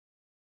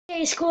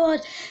Hey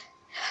squad,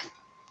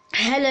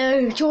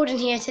 hello, Jordan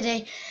here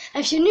today.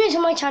 If you're new to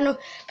my channel,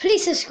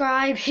 please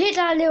subscribe, hit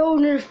that little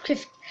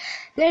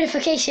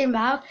notification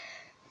bell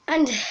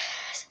and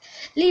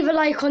leave a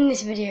like on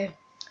this video.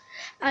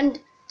 And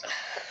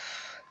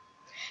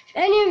if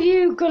any of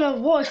you gonna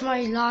watch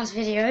my last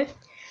video,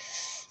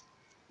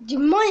 you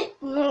might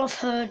not have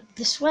heard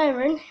the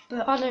swearing,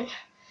 but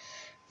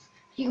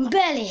you can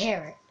barely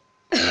hear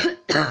it.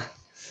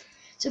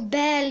 So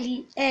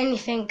barely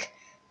anything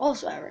of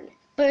swearing.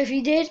 But if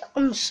you did,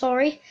 I'm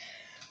sorry.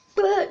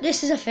 But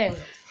this is a thing.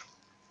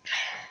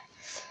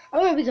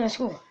 I'm gonna be going to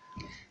school.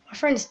 My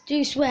friends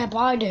do swear, but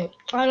I don't.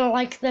 I don't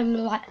like them.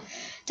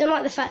 Don't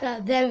like the fact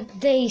that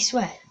they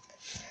swear.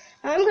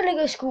 I'm gonna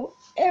go to school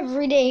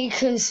every day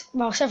because,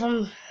 well, except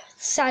on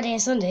Saturday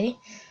and Sunday.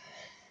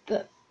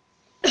 But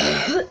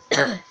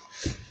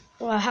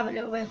well, I have a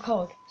little bit of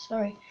cold.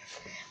 Sorry.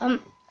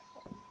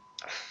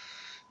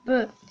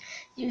 But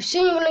you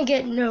soon gonna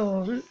get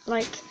known,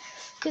 because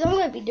I'm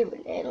gonna be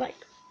doing it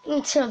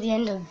until the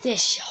end of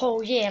this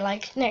whole year,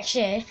 next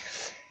year.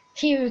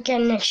 Here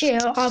again next year,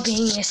 I'll be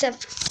in year 7,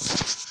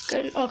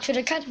 going to Oxford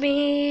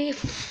Academy.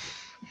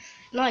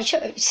 And I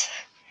chose.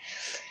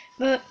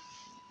 But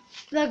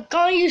the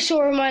guy you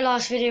saw in my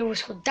last video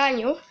was called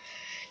Daniel,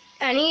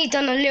 and he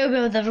done a little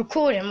bit of the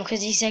recording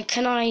because he said,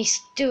 "Can I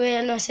do it?"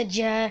 And I said,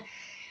 "Yeah."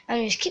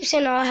 And he just keeps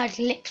saying I had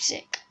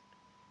lipstick.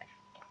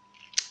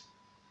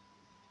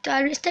 Do I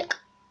have lipstick?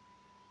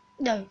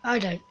 No, I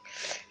don't.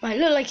 Might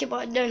look like it, but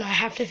I don't. I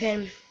have to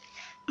pin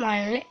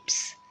my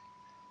lips.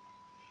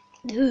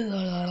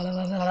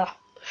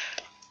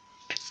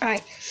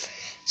 Alright,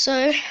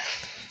 so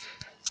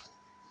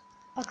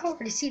I can't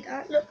really see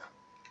that. Look,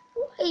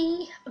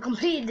 I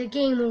completed the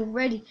game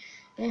already.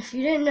 And if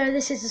you didn't know,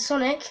 this is a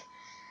Sonic.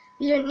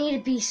 You don't need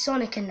to be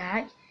Sonic in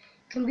that.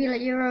 You can be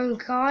like your own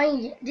guy.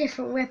 You get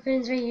different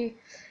weapons.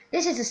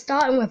 This is a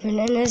starting weapon,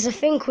 and there's a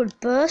thing called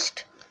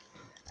burst.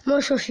 I'm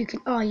not sure if you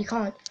can. Oh, you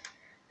can't.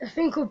 A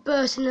thing called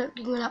burst, and you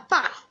can go like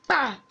bam,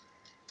 bam.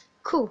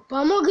 Cool,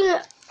 but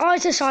I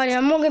decided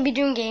I'm not gonna be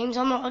doing games.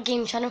 I'm not a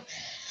game channel.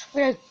 I'm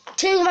gonna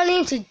change my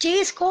name to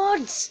J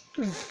Squad's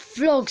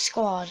Vlog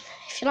Squad.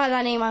 If you like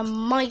that name, I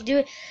might do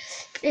it.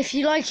 If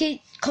you like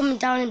it, comment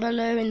down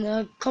below in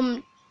the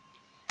comment.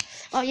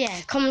 Oh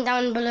yeah, comment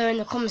down below in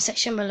the comment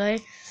section below.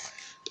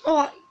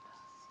 Or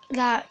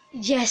that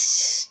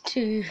yes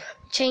to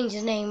change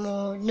the name,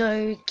 or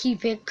no,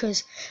 keep it,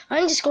 because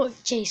I just got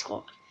J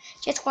Squad.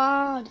 J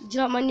Squad. Do you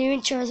like my new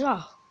intro as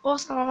well?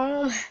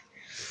 Awesome.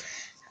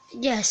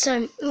 Yeah,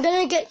 so I'm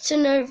gonna get to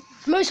know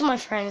most of my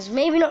friends.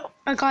 Maybe not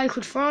a guy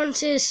called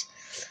Francis.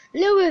 A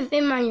little bit of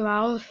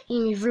Emmanuel,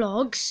 Emu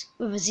Vlogs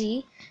with a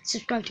Z.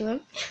 Subscribe to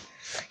him.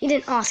 He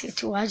didn't ask it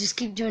to. I just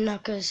keep doing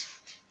that because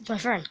it's my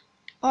friend.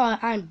 Oh,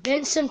 and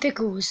Benson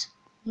Pickles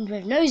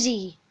with no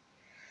Z.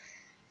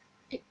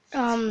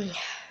 Oh,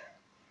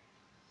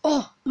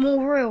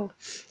 more real.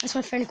 That's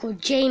my friend called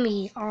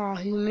Jamie. Oh,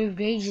 who moved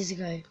ages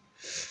ago.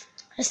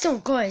 I still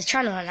got his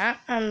channel on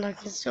that, and I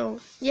can still,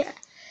 yeah.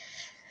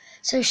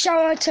 So shout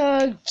out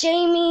to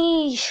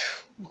Jamie.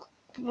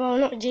 Well,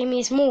 not Jamie.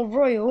 It's more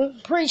Royal.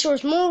 Pretty sure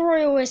it's more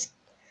Royal is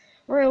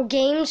Royal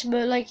Games,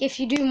 but if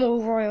you do more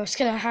Royal, it's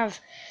gonna have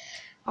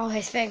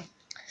his thing.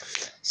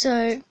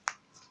 So,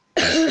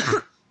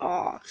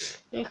 oh,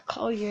 they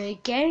call you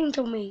again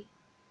to me.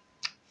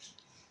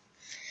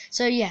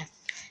 So yeah,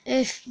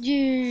 if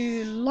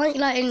you like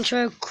that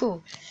intro,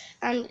 cool.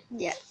 And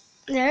yeah,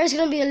 there is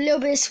gonna be a little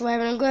bit of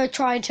swearing. I'm gonna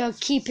try to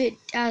keep it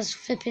as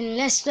flipping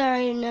less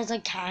known as I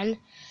can.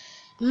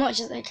 Much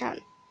as I can.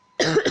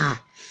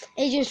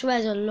 Agent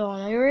swears a lot.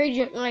 I really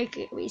don't like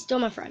it, but he's still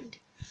my friend.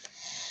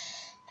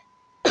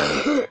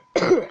 Pretty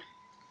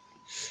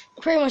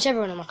much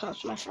everyone in my class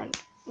is my friend.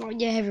 Well,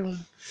 yeah,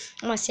 everyone.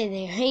 I might say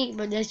they hate,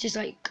 but that's just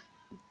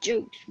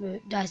jokes.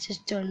 But that's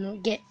just to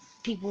not get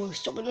people to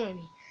stop annoying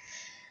me.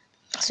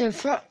 So,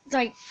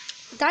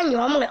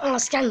 Daniel, I'm gonna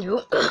ask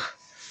Daniel.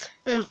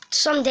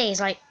 Some days,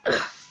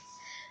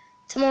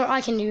 tomorrow,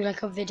 I can do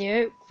a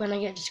video when I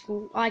get to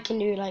school. I can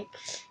do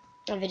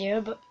a video,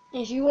 but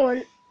if you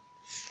want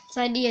this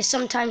idea,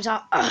 sometimes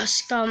I'll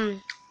ask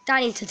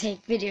Danny to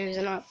take videos,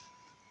 and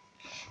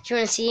if you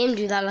want to see him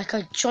do that, I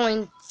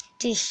join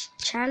this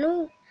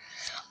channel.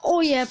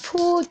 Oh yeah,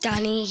 poor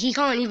Danny, he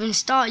can't even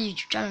start a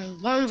YouTube channel.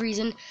 One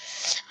reason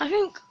is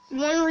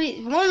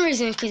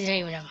because he don't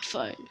even have a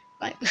phone.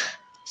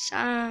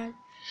 Sad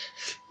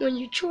when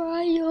you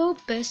try your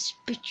best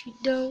but you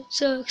don't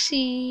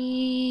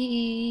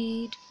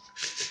succeed.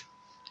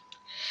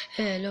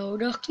 Hello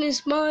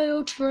darkness, my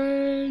old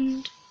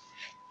friend.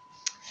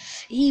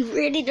 He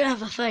really don't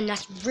have a phone.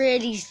 That's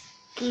really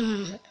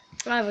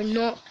I would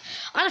not.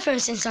 I had a phone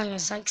since I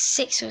was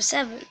 6 or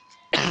 7.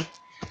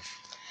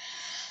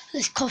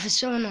 This cough is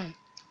so annoying.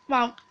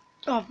 Well,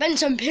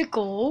 Benson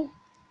Pickle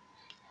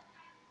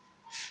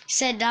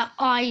said that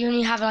I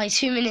only have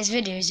 2 minutes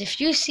videos.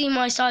 If you see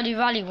my Stardew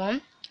Valley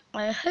one,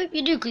 I hope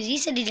you do, because he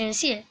said he didn't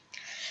see it.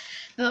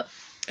 But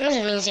that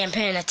just means I'm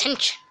paying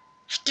attention.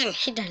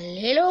 Hit a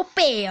little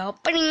bell.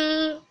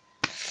 Bing.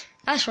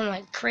 That's from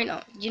like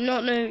Crainer. You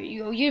not know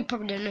you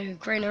probably don't know who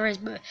Crainer is,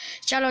 but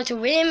shout out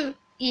to him.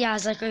 He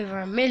has like over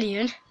 1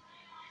 million.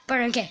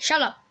 But okay,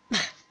 shut up.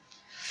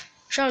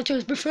 Shout out to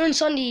his best friend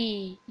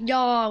Sunday.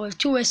 Yeah, with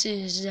 2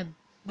 S's.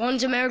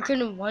 One's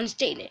American and one's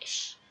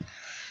Danish.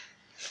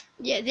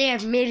 Yeah, they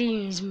have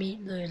millions, mate.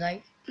 Though,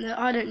 like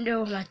I don't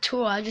know them at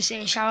all. I'm just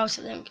saying shout out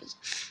to them because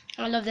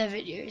I love their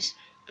videos.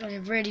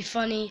 They're really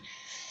funny.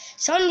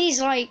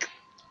 Sunday's like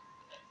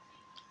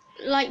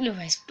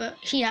Lewis, but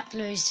he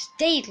uploads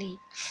daily.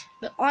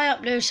 But I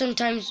upload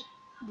sometimes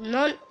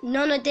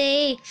none a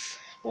day,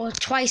 or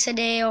twice a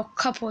day, or a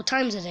couple of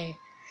times a day.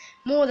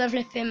 More than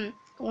flipping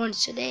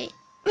once a day.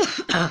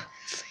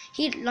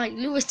 He like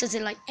Lewis does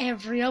it like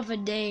every other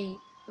day,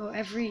 or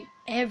every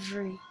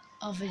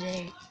other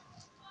day.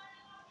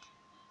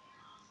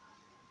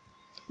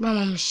 My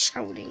mom's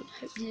shouting.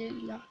 Hope you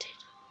didn't notice.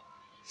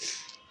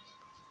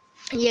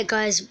 Yeah,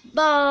 guys.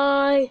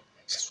 Bye.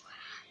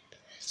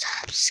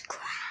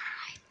 Subscribe.